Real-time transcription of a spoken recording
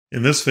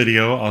In this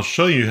video, I'll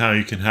show you how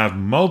you can have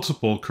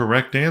multiple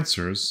correct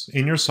answers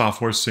in your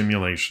software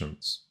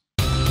simulations.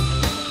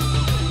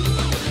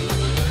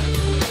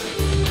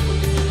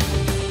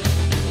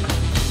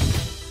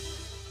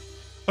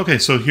 Okay,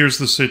 so here's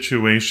the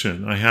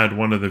situation. I had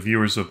one of the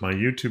viewers of my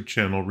YouTube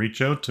channel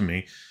reach out to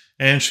me,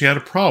 and she had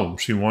a problem.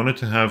 She wanted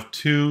to have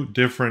two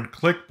different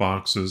click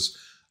boxes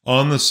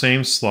on the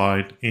same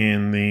slide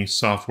in the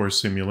software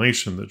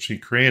simulation that she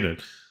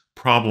created.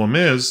 Problem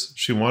is,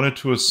 she wanted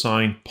to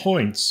assign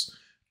points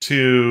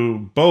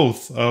to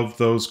both of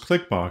those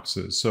click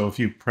boxes. So if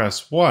you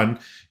press one,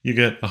 you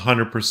get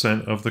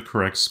 100% of the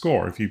correct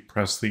score. If you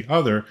press the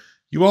other,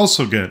 you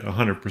also get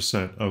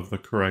 100% of the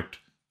correct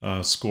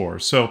score.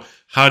 So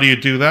how do you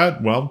do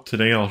that? Well,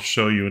 today I'll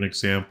show you an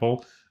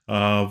example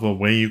of a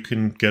way you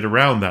can get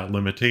around that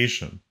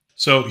limitation.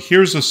 So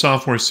here's a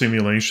software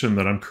simulation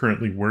that I'm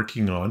currently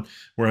working on,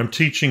 where I'm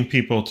teaching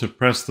people to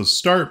press the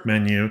Start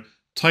menu,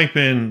 type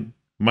in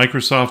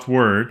Microsoft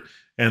Word,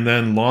 and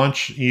then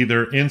launch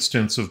either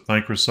instance of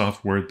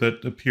Microsoft Word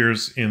that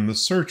appears in the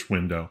search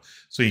window.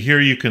 So here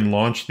you can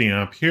launch the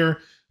app here,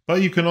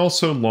 but you can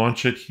also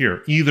launch it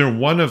here. Either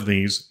one of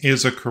these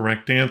is a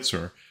correct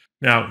answer.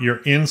 Now,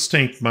 your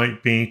instinct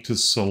might be to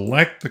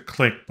select the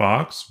click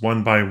box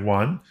one by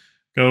one,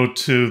 go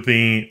to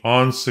the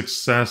On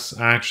Success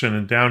action,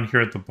 and down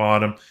here at the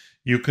bottom,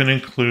 you can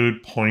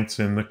include points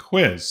in the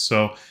quiz.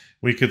 So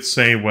we could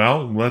say,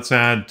 well, let's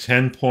add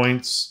 10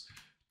 points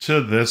to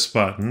this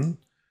button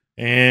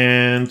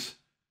and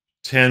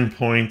 10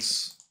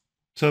 points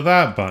to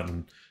that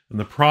button. And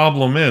the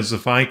problem is,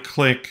 if I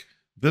click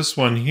this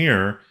one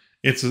here,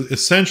 it's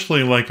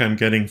essentially like I'm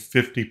getting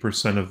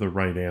 50% of the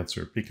right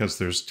answer because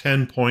there's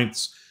 10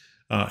 points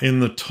in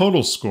the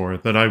total score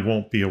that I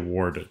won't be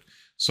awarded.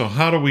 So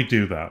how do we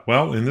do that?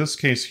 Well, in this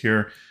case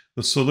here,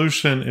 the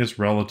solution is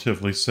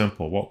relatively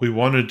simple. What we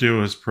want to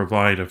do is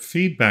provide a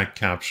feedback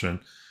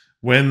caption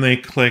when they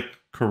click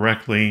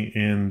correctly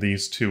in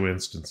these two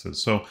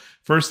instances. So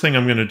first thing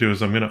I'm going to do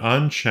is I'm going to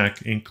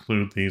uncheck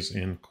include these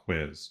in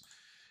quiz.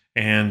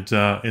 And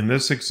in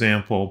this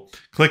example,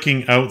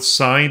 clicking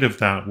outside of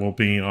that will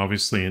be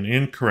obviously an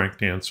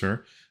incorrect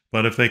answer,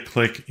 but if they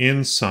click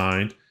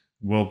inside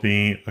will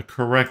be a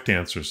correct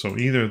answer. So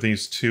either of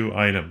these two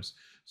items.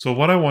 So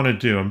what I want to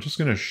do, I'm just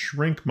going to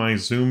shrink my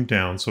zoom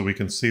down so we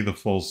can see the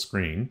full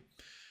screen.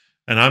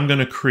 And I'm going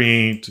to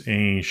create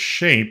a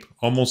shape,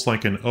 almost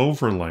like an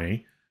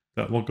overlay,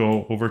 that will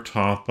go over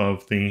top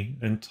of the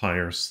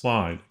entire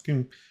slide. You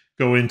can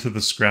go into the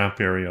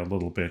scrap area a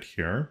little bit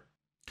here.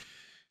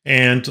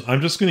 And I'm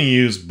just going to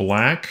use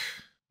black,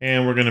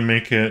 and we're going to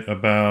make it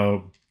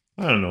about,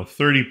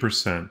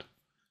 30%,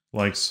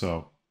 like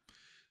so.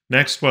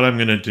 Next, what I'm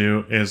going to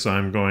do is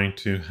I'm going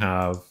to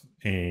have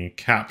a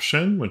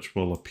caption, which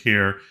will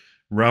appear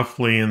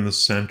roughly in the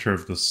center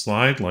of the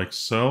slide, like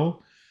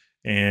so.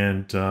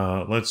 And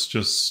let's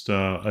just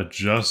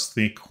adjust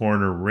the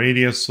corner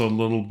radius a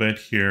little bit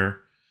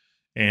here.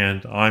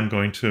 And I'm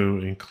going to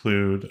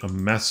include a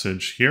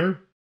message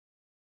here.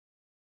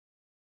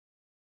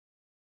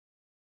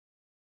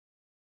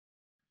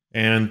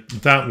 And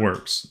that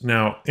works.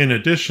 Now, in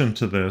addition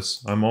to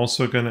this, I'm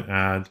also going to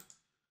add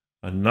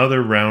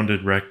another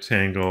rounded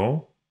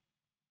rectangle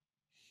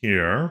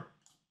here,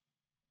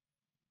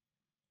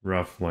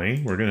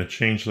 roughly. We're going to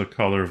change the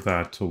color of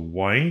that to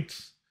white.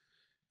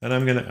 And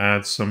I'm going to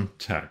add some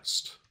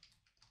text.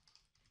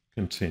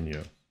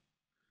 Continue.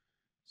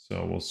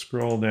 So we'll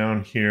scroll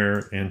down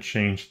here and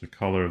change the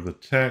color of the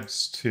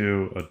text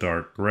to a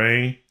dark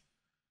gray.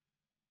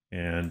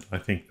 And I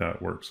think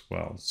that works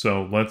well.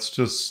 So let's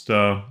just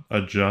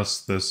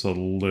adjust this a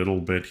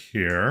little bit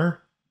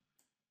here.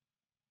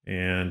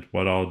 And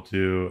what I'll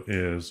do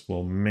is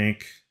we'll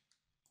make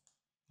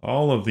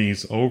all of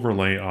these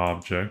overlay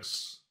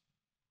objects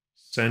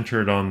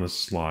centered on the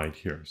slide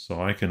here.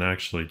 So I can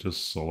actually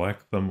just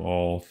select them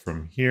all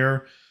from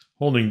here,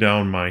 holding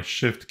down my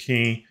Shift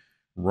key,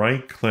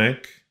 right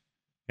click,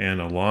 and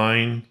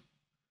align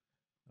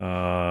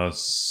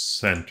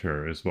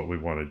center is what we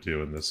want to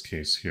do in this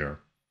case here.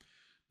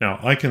 Now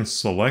I can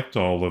select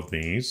all of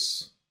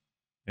these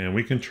and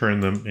we can turn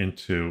them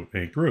into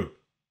a group.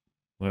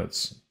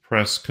 Let's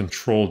press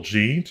Ctrl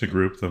G to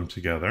group them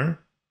together.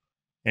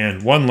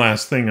 And one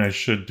last thing I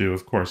should do,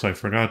 of course I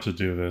forgot to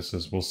do this,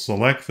 is we'll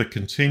select the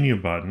Continue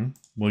button,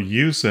 we'll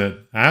use it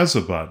as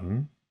a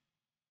button,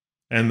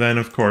 and then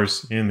of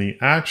course in the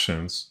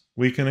actions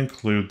we can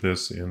include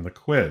this in the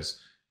quiz,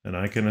 and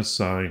I can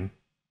assign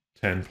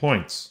 10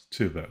 points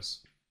to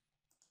this.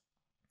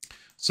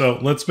 So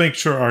let's make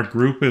sure our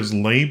group is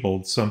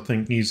labeled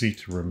something easy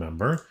to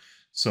remember.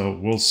 So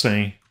we'll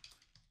say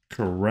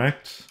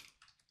correct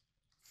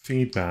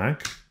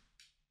feedback.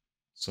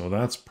 So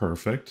that's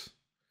perfect.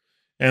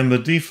 And the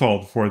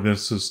default for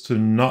this is to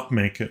not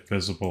make it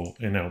visible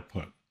in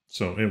output.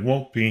 So it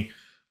won't be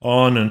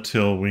on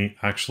until we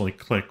actually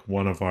click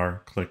one of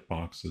our click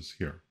boxes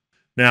here.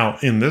 Now,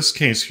 in this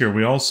case here,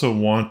 we also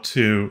want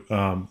to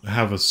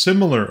have a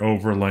similar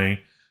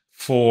overlay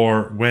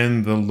for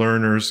when the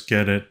learners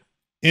get it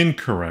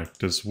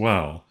incorrect as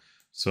well.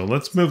 So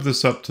let's move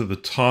this up to the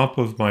top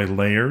of my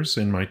layers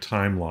in my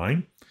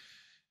timeline.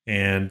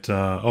 And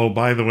oh,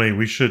 by the way,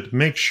 we should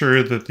make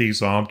sure that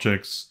these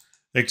objects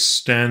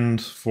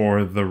extend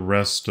for the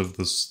rest of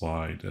the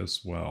slide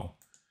as well.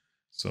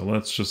 So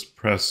let's just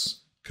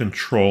press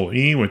Control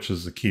E, which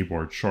is the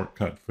keyboard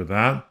shortcut for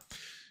that.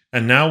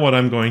 And now what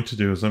I'm going to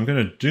do is I'm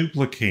going to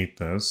duplicate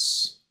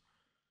this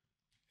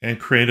and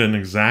create an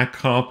exact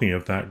copy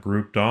of that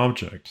grouped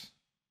object.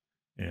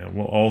 And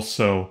we'll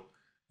also,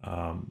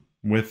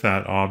 with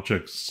that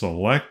object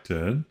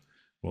selected,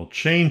 we'll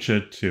change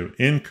it to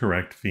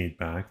incorrect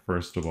feedback,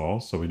 first of all,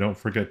 so we don't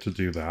forget to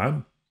do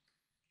that.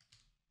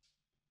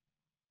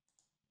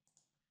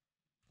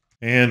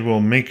 And we'll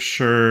make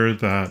sure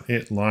that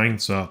it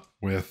lines up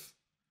with,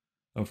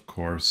 of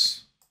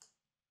course,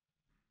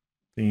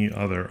 the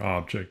other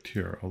object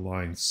here.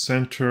 Align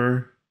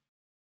center.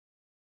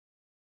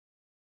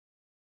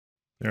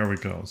 There we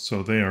go.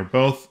 So they are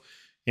both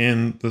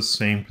in the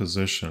same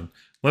position.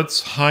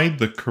 Let's hide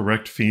the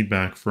correct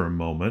feedback for a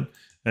moment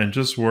and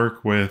just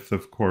work with,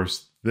 of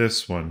course,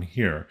 this one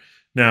here.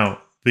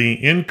 Now,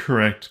 the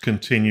incorrect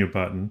continue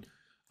button,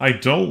 I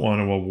don't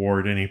want to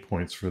award any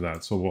points for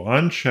that. So we'll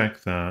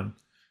uncheck that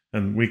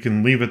and we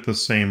can leave it the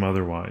same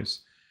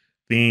otherwise.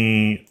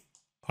 The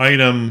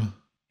item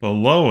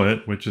below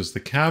it, which is the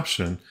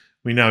caption,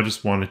 we now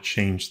just want to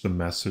change the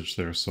message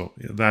there. So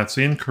that's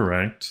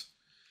incorrect.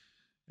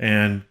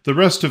 And the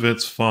rest of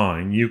it's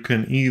fine. You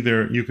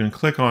can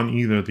click on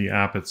either the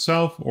app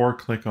itself or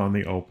click on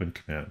the open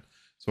command.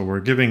 So we're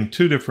giving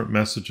two different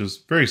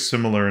messages, very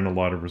similar in a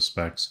lot of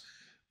respects,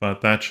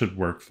 but that should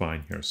work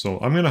fine here. So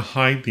I'm going to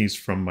hide these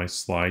from my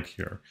slide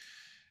here.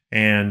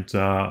 And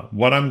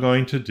what I'm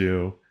going to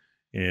do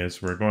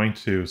is we're going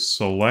to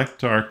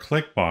select our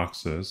click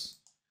boxes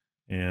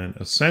and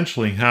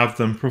essentially have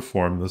them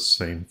perform the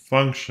same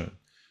function.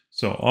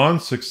 So on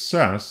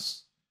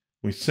success,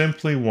 we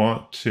simply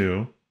want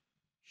to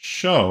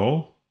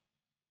show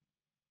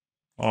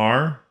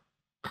our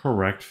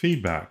correct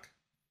feedback.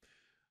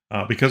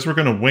 Because we're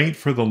going to wait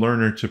for the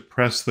learner to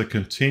press the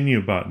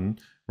continue button,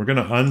 we're going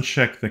to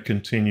uncheck the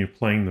continue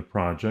playing the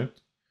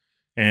project.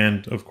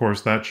 And of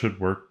course, that should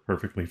work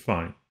perfectly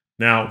fine.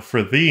 Now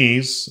for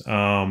these,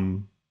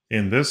 in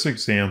this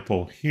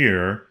example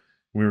here,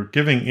 we're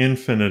giving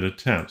infinite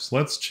attempts.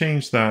 Let's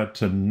change that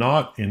to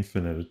not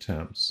infinite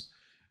attempts.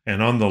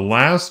 And on the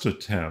last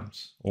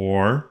attempt,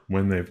 or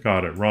when they've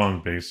got it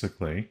wrong,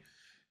 basically,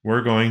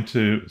 we're going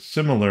to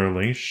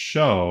similarly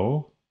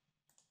show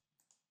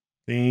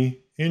the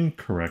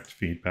incorrect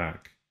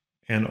feedback.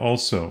 And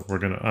also, we're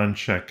going to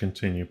uncheck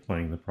continue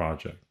playing the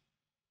project.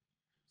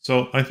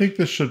 So I think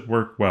this should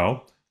work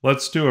well.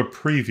 Let's do a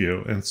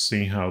preview and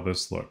see how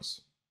this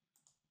looks.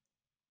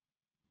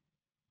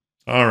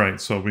 All right,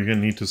 so we're going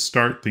to need to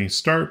start the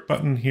start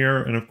button here.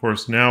 And of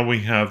course, now we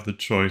have the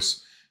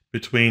choice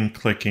between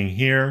clicking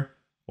here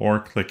or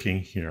clicking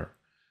here.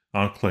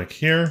 I'll click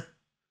here,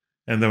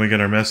 and then we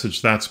get our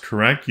message, that's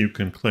correct. You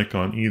can click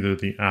on either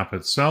the app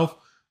itself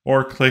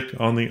or click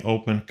on the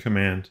open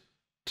command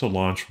to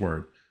launch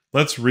Word.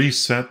 Let's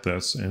reset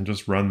this and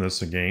just run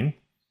this again.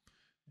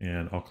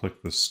 And I'll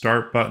click the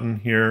start button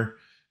here.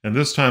 And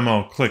this time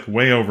I'll click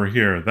way over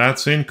here.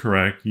 That's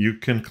incorrect. You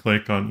can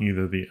click on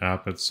either the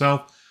app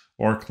itself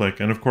or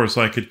click. And of course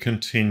I could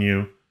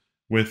continue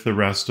with the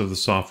rest of the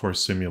software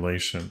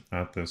simulation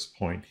at this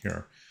point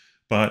here.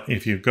 But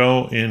if you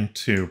go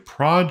into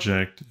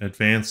Project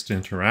Advanced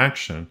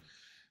Interaction,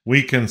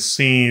 we can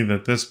see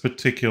that this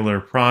particular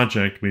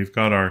project, we've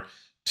got our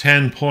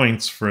 10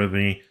 points for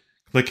the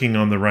clicking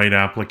on the right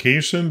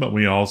application, but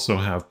we also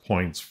have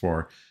points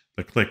for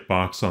the click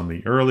box on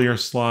the earlier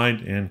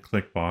slide and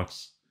click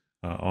box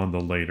on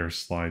the later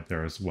slide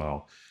there as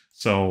well.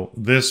 So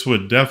this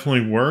would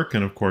definitely work.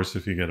 And of course,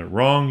 if you get it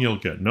wrong, you'll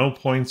get no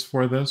points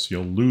for this.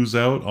 You'll lose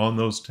out on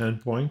those 10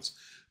 points.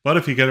 But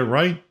if you get it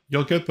right,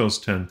 you'll get those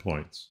 10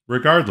 points,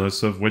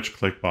 regardless of which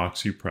click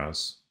box you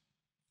press.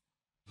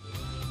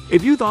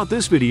 If you thought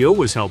this video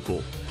was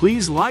helpful,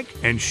 please like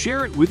and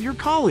share it with your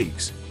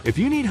colleagues. If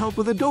you need help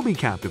with Adobe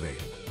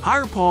Captivate,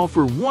 hire Paul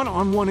for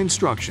one-on-one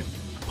instruction.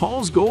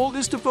 Paul's goal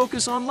is to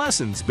focus on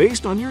lessons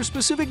based on your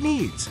specific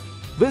needs.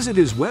 Visit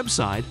his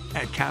website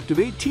at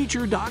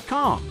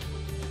captivateteacher.com.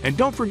 And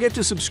don't forget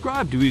to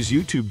subscribe to his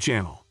YouTube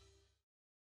channel.